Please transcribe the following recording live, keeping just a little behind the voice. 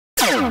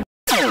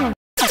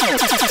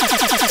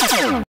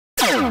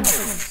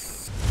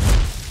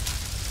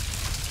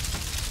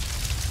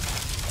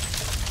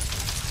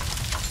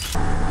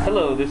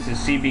this is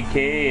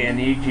CBK and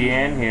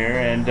EGN here,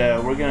 and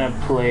we're gonna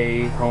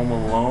play Home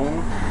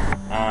Alone.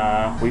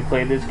 We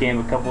played this game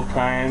a couple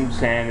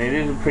times, and it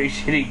is a pretty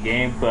shitty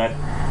game, but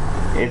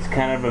it's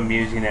kind of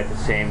amusing at the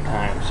same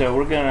time. So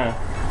we're gonna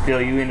fill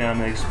you in on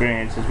the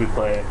experience as we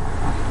play it.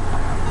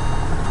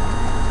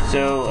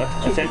 So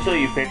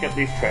essentially you pick up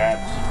these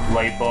traps,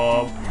 light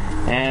bulb,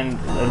 and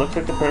it looks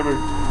like the pervert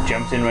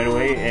jumps in right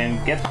away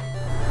and gets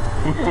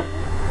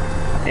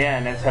yeah,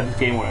 and that's how this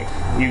game works.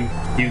 You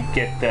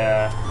get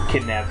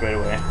kidnapped right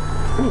away.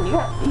 I mean,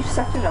 you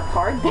sucked it up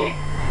hard there.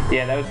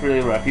 Yeah, that was really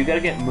rough. You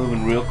gotta get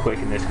moving real quick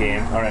in this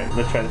game. Alright,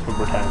 let's try this one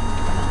more time.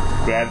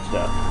 Grab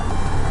stuff.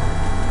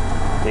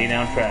 Lay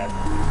down trap.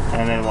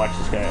 And then watch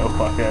this guy. Oh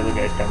fuck, the other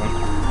guy's coming.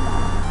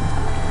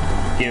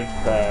 Give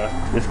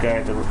this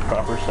guy the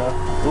proper stuff.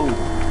 Ooh.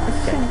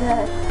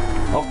 Okay.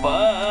 Oh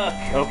fuck!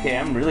 Okay,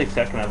 I'm really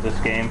sucking at this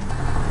game.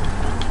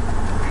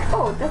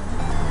 Oh, that's...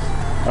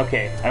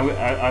 Okay,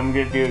 I'm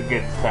gonna do it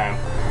good this time.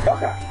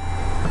 Okay.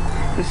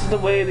 This is the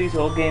way these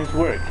old games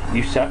work.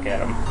 You suck at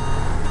them.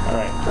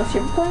 Alright. Unless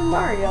you're playing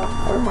Mario,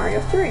 or Mario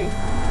 3.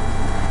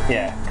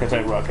 Yeah, because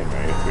I rock at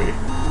Mario 3.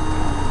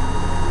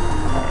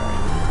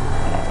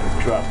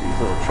 Alright. Drop these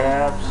little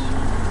traps.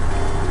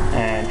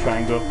 And try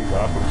and go up these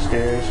awkward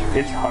stairs.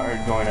 It's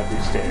hard going up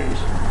these stairs.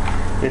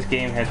 This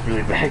game has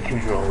really bad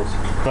controls.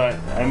 But,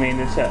 I mean,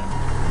 it's an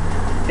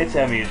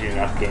amusing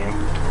enough game.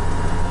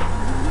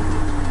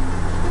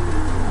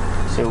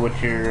 So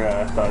what's your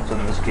thoughts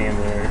on this game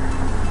there?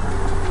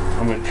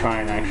 I'm going to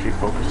try and actually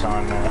focus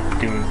on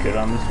doing good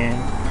on this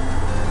game.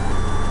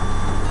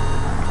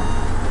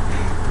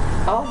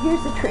 Oh,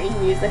 here's the train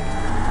music.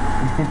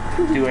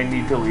 Do I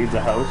need to leave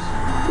the house?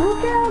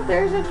 Look out,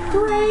 there's a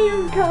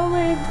train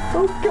coming!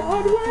 Oh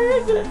god, where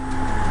is it?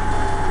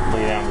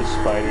 Lay down the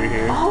spider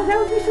here. Oh, that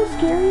would be so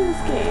scary in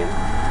this game.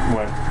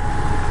 What?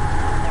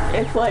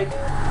 If, like,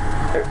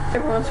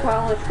 every once in a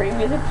while when the train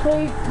music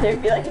played,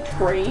 there'd be like a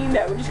train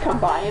that would just come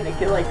by and it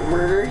could like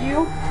murder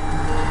you.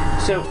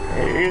 So,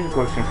 here's a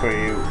question for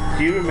you.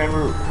 Do you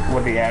remember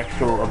what the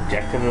actual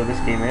objective of this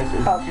game is?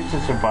 It's just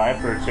to survive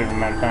for a certain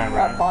amount of time,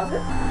 right? Pause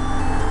it.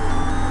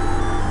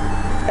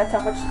 That's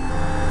how much,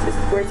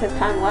 where it says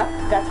time left,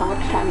 that's how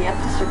much time you have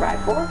to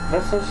survive for.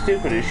 That's so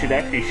stupid. It should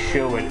actually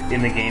show it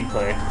in the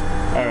gameplay.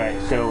 Alright,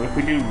 so if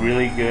we do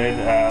really good,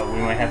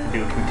 we might have to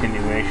do a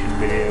continuation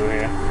video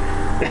here.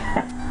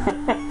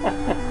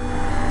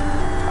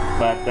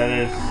 But that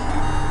is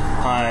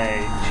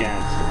hard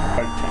chance.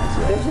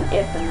 There's an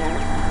if in there.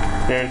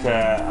 There's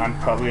I'm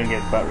probably gonna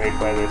get butt raped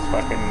by this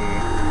fucking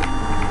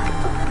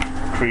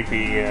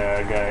creepy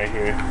guy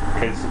here.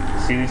 Cause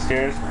see these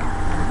stairs?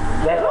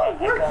 That won't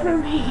work for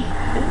me.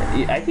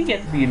 I think you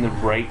have to be in the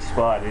right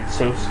spot. It's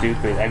so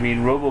stupid. I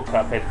mean,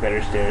 RoboCop has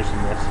better stairs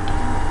than this.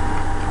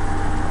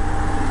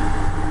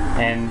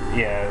 And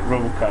yeah,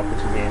 RoboCop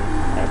is a game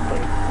I've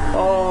played.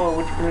 Oh,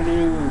 what you gonna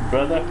do,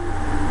 brother?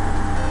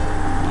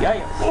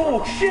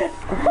 Oh shit!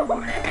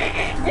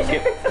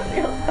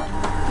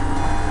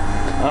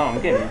 Oh,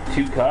 I'm getting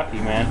too cocky,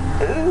 man.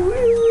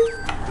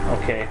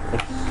 Okay,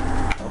 let's...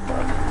 Oh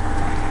fuck.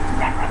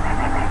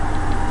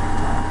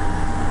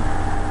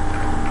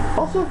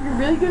 Also, if you're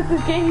really good at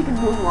this game, you can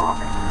moonwalk.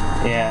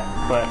 Yeah,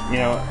 but, you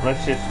know,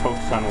 let's just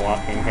focus on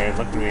walking here.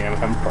 Look at me, I'm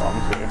having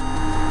problems here.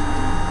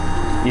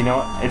 You know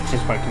what? It's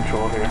just my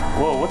control here.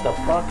 Whoa, what the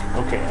fuck?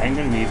 Okay, I'm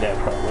gonna need that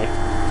probably.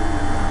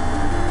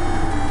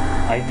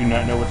 I do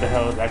not know what the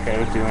hell that guy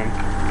was doing.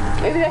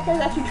 Maybe that guy's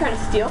actually trying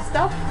to steal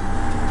stuff?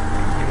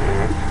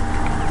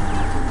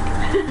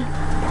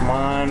 Come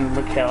on,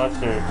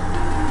 McAllister.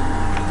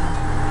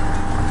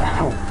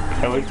 Ow.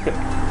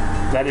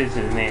 That is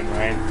his name,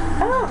 right? I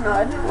don't know,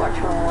 I didn't watch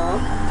Home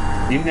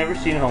Alone. You've never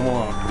seen Home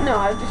Alone? No,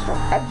 I've just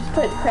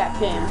played the crap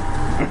game.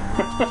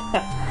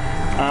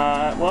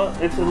 Well,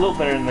 it's a little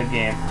better than the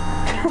game.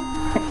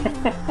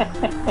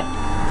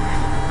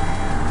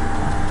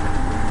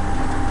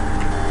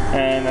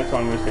 And that's all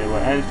I'm going to say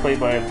about it. And it's played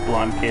by a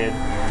blonde kid.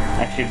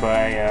 Actually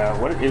by,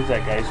 what is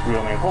that guy's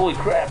real name? Holy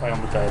crap, I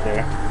almost died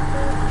there.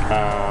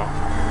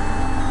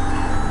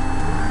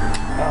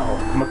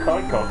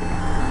 Macaulay Culkin,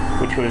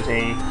 which was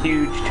a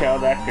huge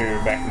child actor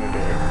back in the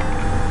day.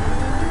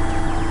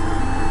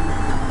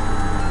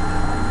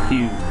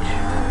 Huge.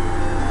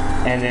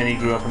 And then he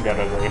grew up and got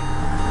ugly.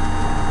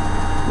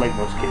 Like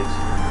most kids.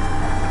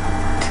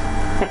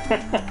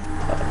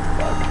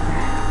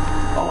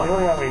 Oh, I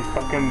don't have any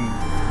fucking...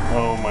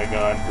 Oh my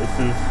god, this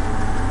is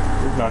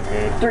not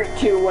good. 3,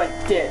 2, 1,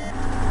 dead.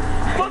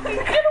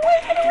 Get away!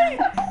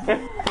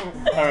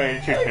 Alright,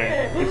 it's your turn.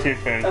 It's your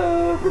turn.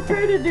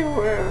 Prepare to do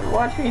worse.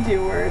 Watch me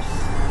do worse.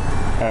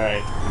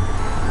 Alright.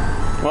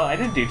 Well, I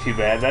didn't do too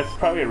bad. That's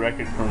probably a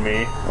record for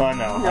me. Well,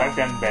 no. I've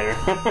done better.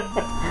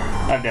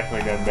 I've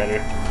definitely done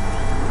better.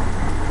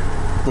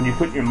 When you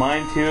put your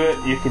mind to it,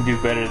 you can do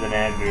better than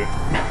Andrew.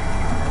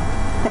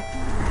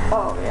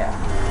 Oh, yeah.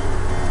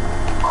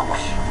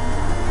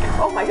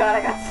 Oh my god,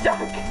 I got stuck.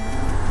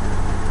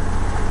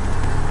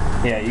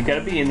 Yeah, you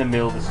gotta be in the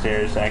middle of the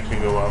stairs to actually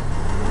go up.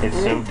 It's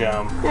so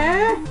dumb.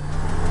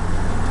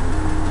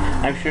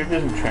 I'm sure it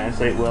doesn't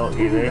translate well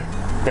either.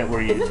 that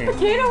we're Is using. this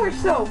potato or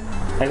soap?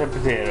 That's a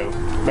potato.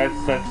 That's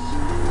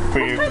for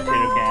your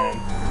potato cannon.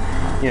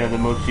 You know, the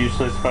most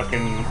useless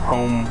fucking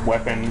home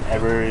weapon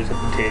ever is a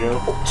potato.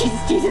 Oh,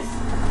 Jesus.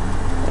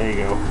 There you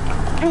go.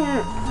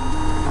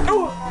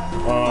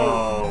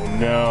 Oh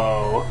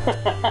no.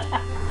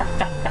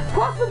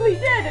 Possibly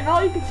dead, and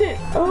all you can say,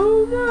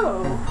 oh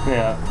no.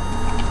 Yeah.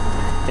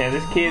 Yeah,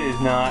 this kid is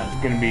not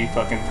gonna be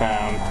fucking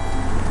found.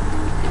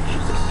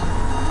 Jesus.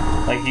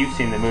 Like, you've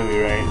seen the movie,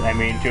 right? I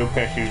mean, Joe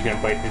Pesci was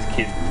gonna bite this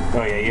kid.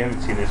 Oh yeah, you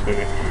haven't seen this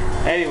movie.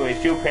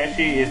 Anyways, Joe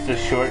Pesci is the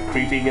short,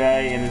 creepy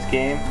guy in this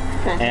game.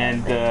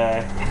 And,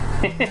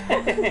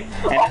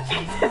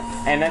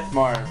 and that's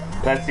Marv.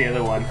 That's the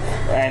other one.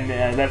 And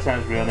that's not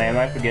his real name.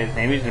 I forget his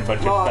name. He's in a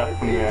bunch of stuff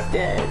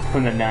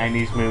from the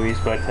 90s movies.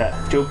 But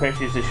Joe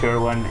Pesci is the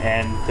short one.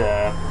 And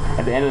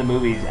at the end of the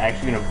movie, he's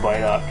actually going to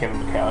bite off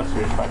Kevin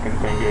McAllister's fucking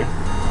finger.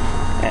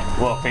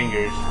 Well,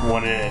 fingers,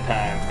 one at a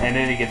time. And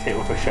then he gets hit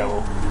with a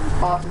shovel.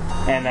 Awesome.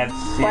 And that's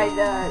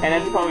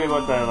probably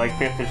about the like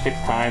 5th or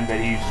 6th time that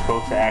he's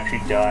supposed to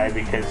actually die,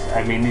 because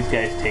I mean these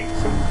guys take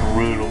some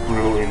brutal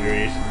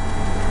injuries.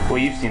 Well,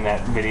 you've seen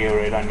that video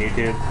right on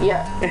YouTube.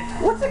 Yeah.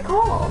 What's it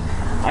called?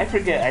 I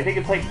forget. I think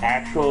it's like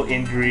actual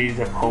injuries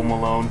of Home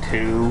Alone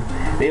 2.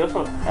 They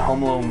also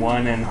Home Alone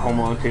 1 and Home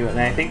Alone 2, and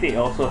I think they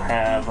also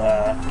have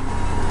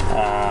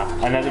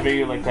another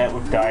video like that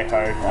with Die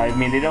Hard. I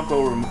mean, they don't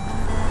go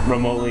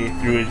remotely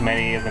through as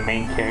many of the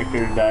main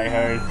characters of Die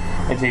Hard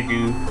as they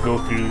do go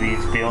through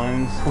these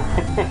villains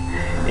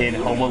in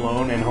Home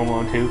Alone and Home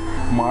Alone 2.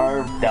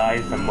 Marv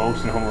dies the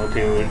most in Home Alone 2.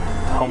 In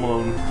Home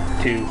Alone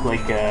 2,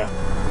 like,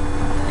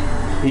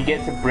 he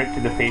gets a brick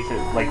to the face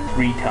like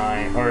 3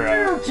 times,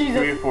 or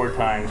 3 or 4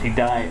 times. He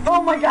dies.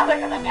 Oh my god, I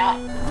gotta die.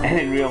 And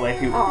in real life,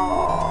 he...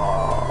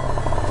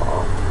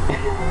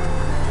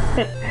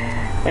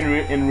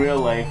 in real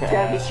life...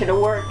 That should have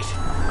worked.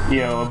 You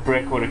know, a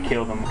brick would have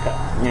killed him,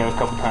 you know, a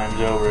couple times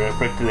over. A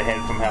brick to the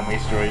head from how many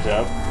stories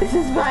up. This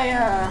is my,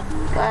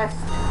 last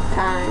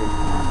time.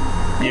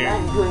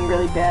 I'm doing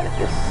really bad at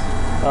this.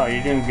 Oh,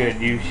 you're doing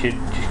good. You should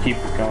just keep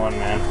it going,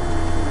 man.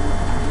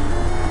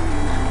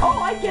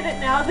 Oh, I get it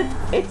now.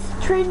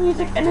 It's train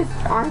music and his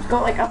arms go,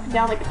 like, up and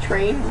down like a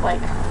train,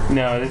 like...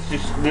 No,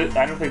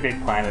 I don't think they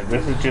planned it.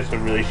 This is just a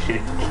really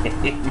shitty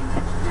game.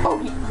 Oh,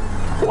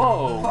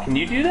 Whoa, can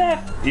you do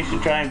that? You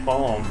should try and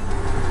follow him.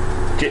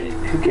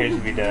 Who cares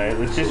if you die?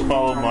 Let's just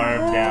follow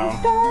Marv down.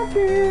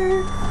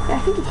 I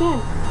think you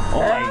can. Oh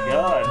my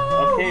god.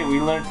 Okay,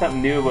 we learned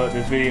something new about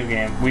this video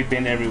game. We've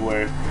been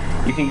everywhere.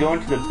 You can go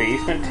into the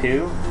basement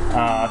too,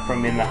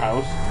 from in the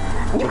house.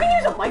 You can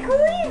use a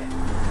microwave?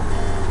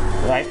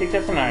 I think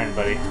that's an iron,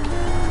 buddy.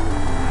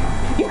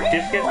 You can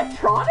use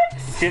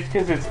electronics? Just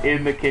because it's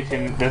in the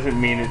kitchen doesn't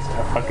mean it's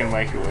a fucking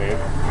microwave.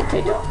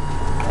 Okay, don't.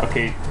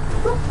 Okay.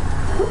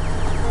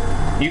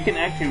 You can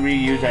actually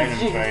reuse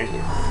items, right?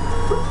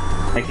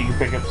 Like you can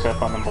pick up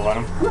stuff on the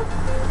bottom.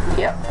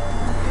 Yep.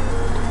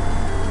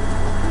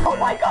 Oh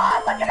my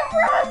god, look at him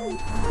run!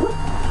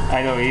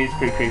 I know, he's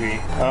pretty creepy.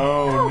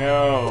 Oh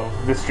no,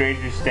 the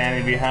stranger's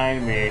standing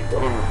behind me.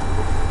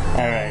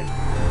 Alright.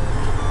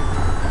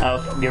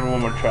 I'll give her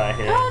one more try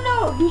here. Oh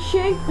no, he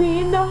shanked me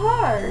in the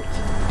heart.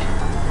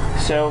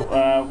 So,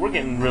 we're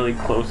getting really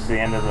close to the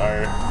end of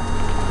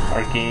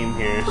our game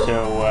here.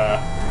 So,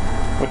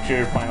 what's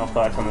your final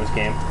thoughts on this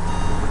game?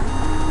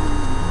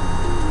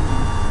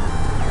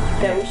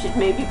 That we should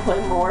maybe play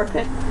more of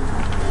it.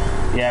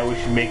 Yeah, we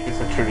should make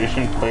this a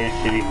tradition, play a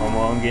shitty Home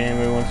Alone game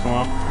every once in a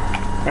while.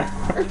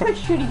 Let's play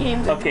shitty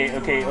games.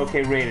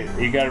 Okay, rate it.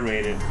 You gotta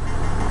rate it.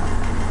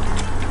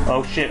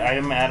 Oh shit,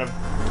 I'm out of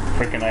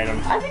frickin'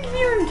 items. I think if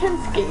you're an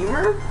intense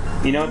gamer,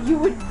 you know, you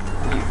would...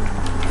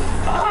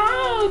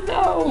 Oh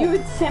no! You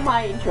would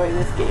semi-enjoy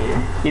this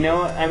game. You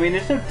know, I mean,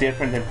 it's no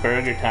different than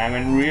Burger Time,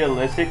 and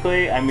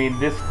realistically, I mean,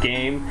 this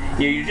game,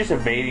 you're just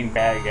evading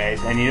bad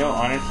guys, and you know,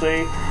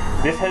 honestly,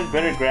 this has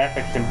better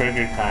graphics than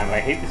Burger Time. I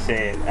hate to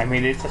say it. I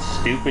mean, it's a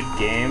stupid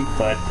game,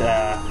 but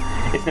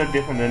it's no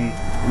different than,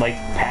 like,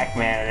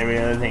 Pac-Man and every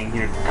other thing.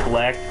 You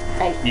collect,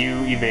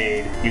 you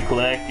evade. You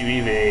collect, you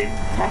evade.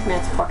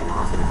 Pac-Man's fucking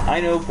awesome.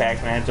 I know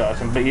Pac-Man's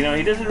awesome, but, you know,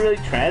 he doesn't really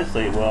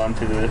translate well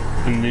into the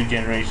new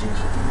generations.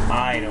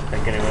 I don't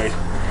think, anyways.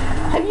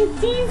 Have you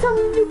seen some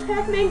of the new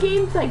Pac-Man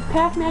games, like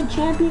Pac-Man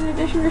Champion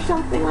Edition or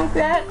something like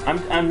that?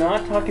 I'm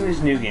not talking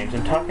his new games.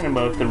 I'm talking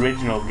about the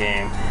original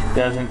game.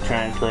 Doesn't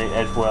translate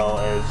as well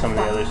as some of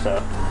the other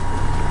stuff.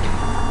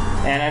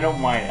 And I don't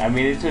mind it. I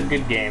mean, it's a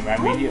good game. I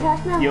mean,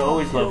 you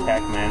always love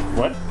Pac-Man.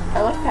 What?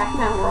 I like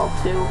Pac-Man World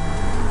 2.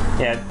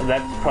 Yeah,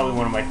 that's probably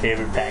one of my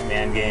favorite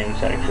Pac-Man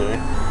games, actually.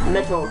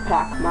 Metal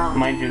Pac-Man.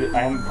 Mind you, I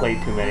haven't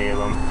played too many of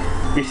them.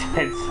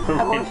 Besides the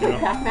I want to play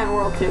Pac-Man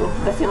World 2.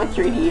 That's the only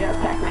 3D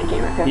Pac-Man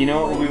game I've ever You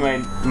know what will be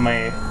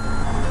my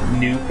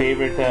new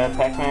favorite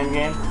Pac-Man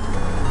game?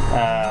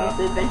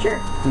 The Adventure?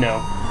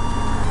 No.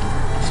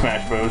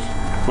 Smash Bros.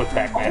 With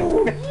Pac-Man.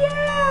 Oh,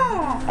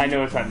 yeah! I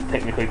know it's not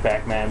technically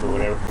Pac-Man, but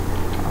whatever.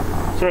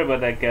 Sorry about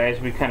that, guys.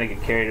 We kind of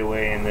get carried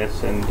away in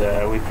this, and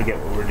we forget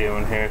what we're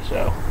doing here,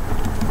 so...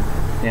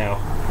 You know.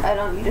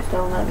 You just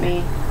don't let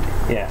me.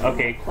 Yeah.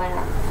 Okay.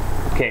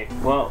 Plant. Okay.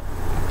 Well,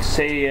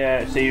 say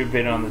you're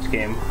bid on this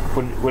game.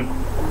 What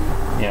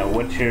you know?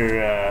 What's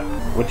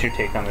your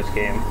take on this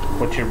game?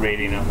 What's your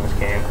rating on this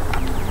game?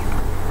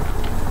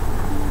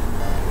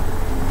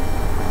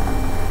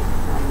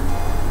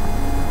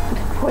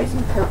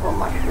 Poison purple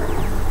mushroom.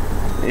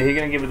 You're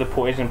gonna give it the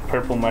poison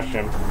purple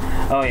mushroom.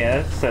 Oh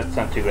yeah, that's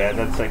not too bad.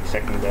 That's like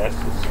second best.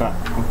 It's not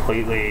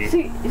completely.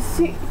 See.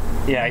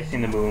 Yeah, I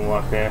seen the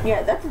moonwalk there.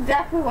 Yeah, that's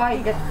exactly why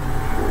you get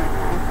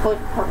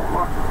poison purple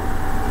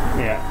mushroom.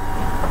 Yeah.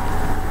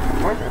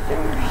 Where's the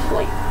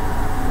slate?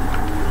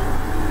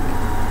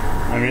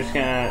 I'm just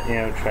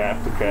gonna,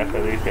 trap the crap out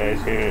of these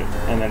guys here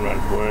and then run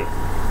for it.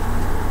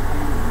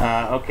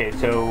 Okay,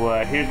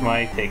 so here's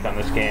my take on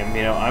this game.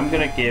 I'm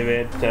gonna give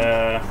it.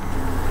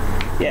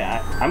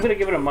 I'm gonna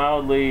give it a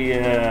mildly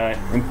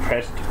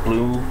impressed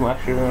blue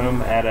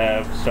mushroom at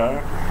a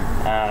star.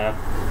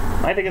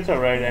 I think it's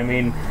alright. I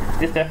mean,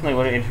 this definitely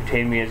would have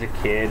entertained me as a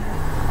kid.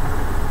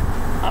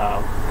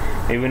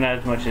 Maybe not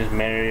as much as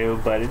Mario,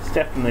 but it's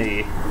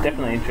definitely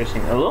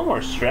interesting. A little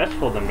more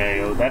stressful than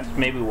Mario. That's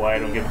maybe why I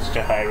don't give it such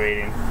a high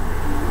rating.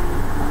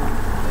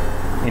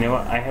 You know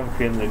what? I have a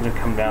feeling they're gonna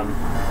come down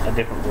a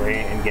different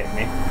way and get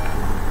me.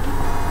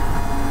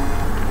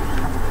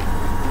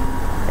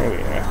 There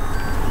we are.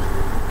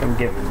 Come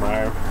get me,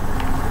 Marv.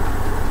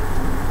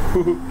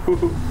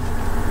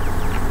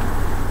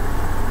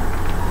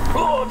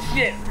 Oh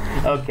shit!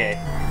 Okay.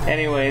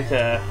 Anyways,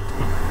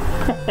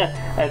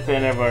 that's the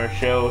end of our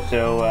show.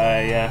 So,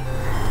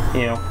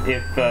 if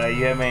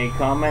you have any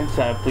comments,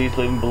 please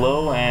leave them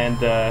below. And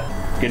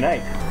good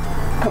night.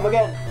 Come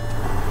again.